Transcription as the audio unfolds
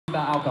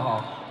about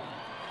alcohol.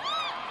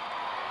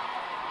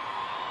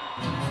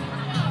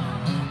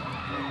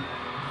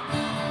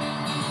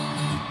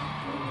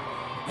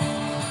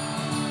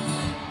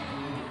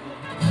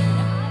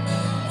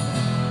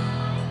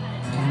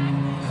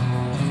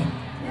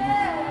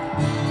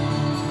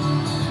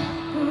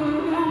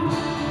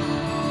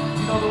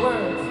 You know the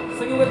words.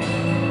 Sing it with me.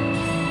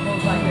 It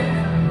goes like this.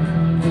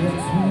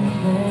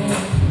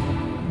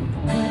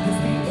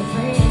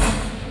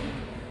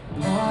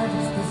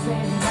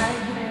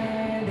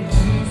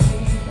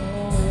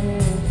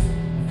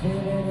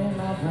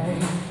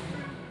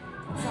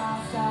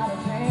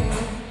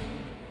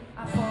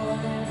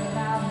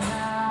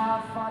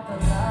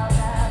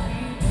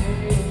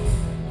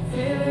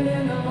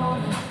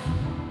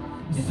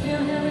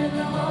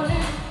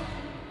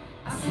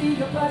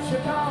 Your blood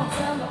sugar gone,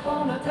 tell up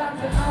on the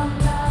doctor I'm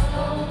not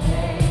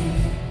okay.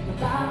 The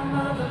bottom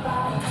of the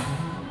bottle,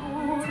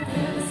 ooh,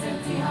 feel this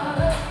empty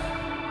heart.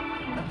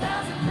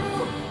 1,000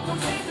 proof,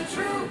 don't change the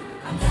truth.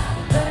 I got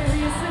it better,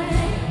 you say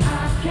I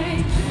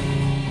can't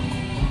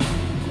dream.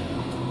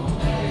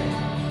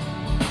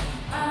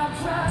 I've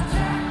tried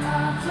Jack,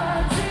 I've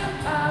tried Jim,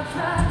 I've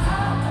tried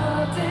all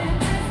of them.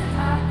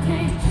 I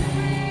can't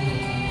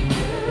dream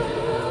you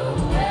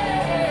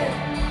away.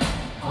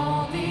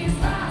 All these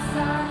lies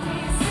I can't.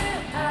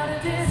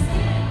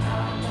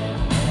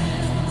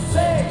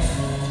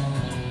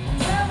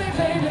 Tell me,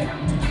 baby,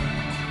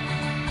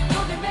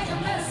 don't they make a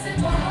medicine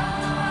for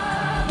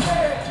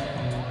hunger?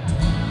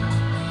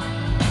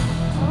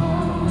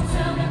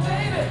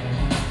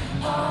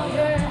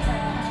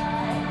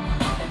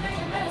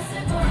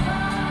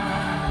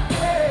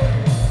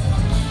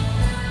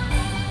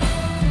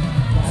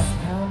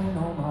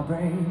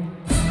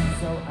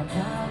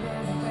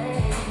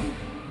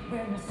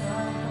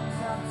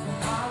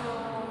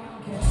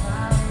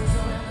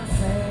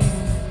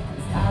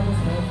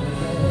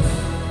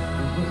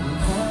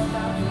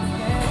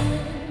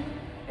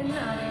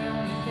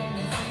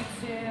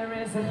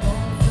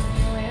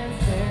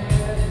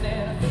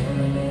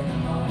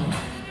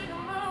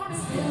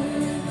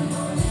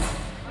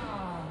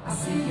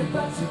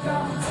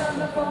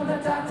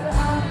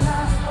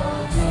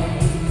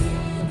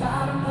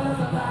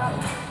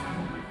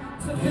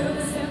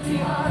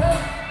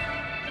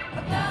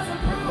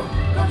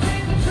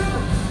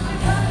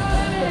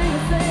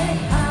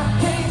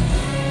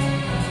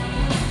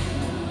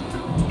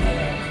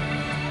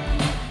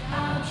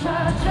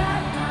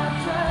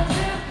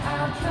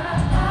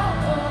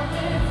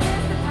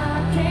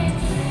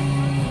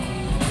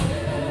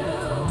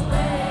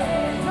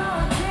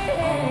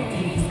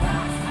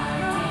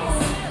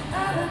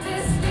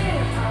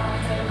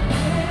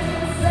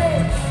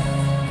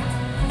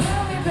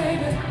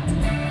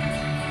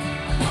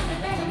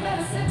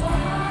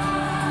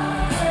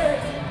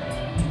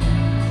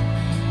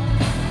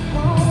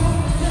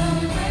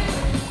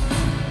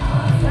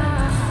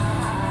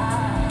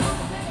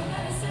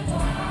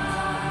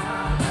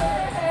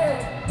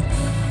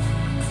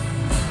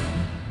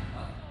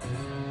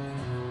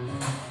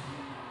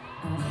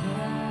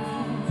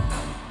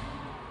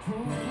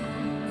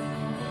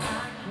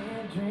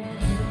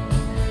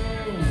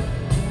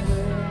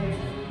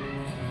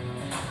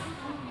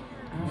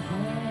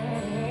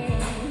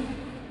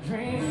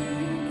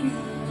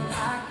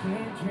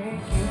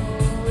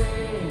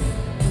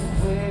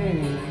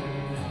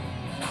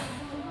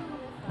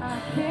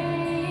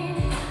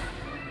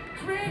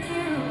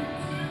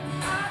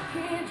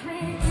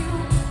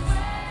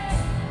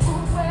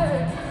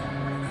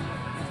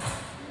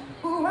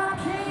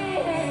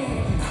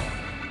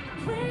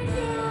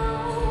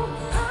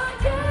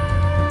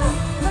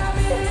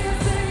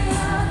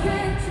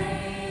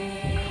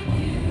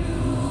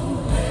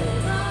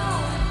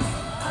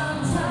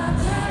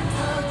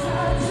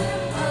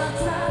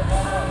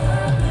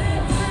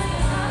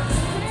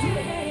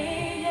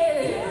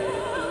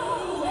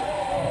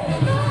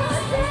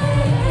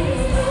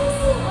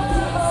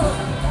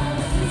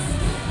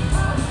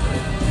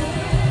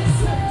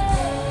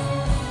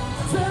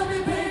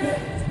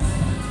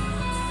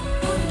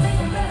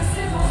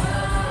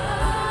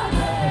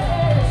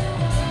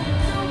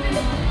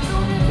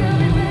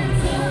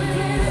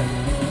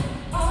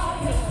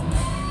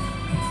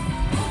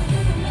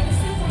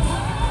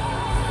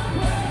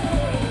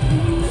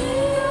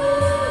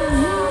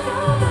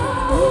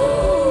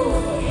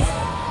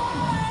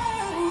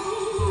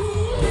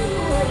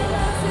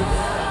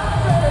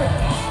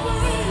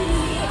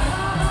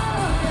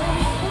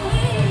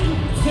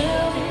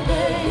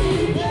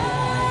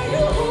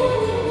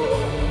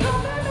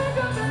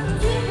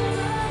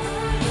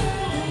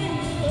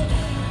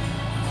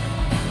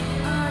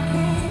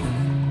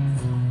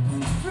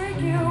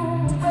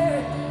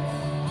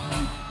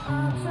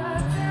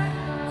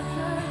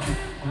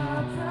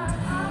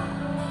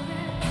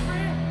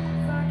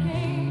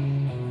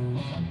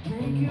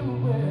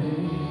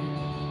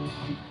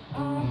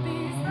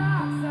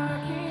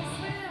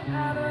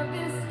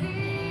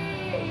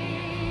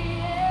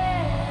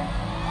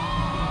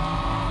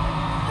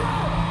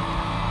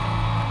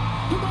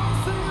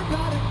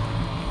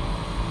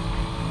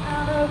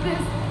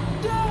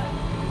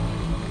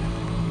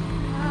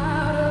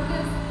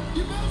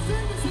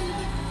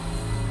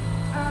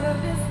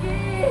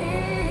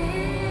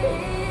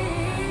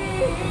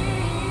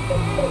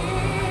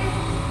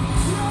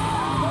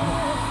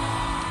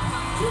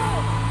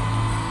 That's right.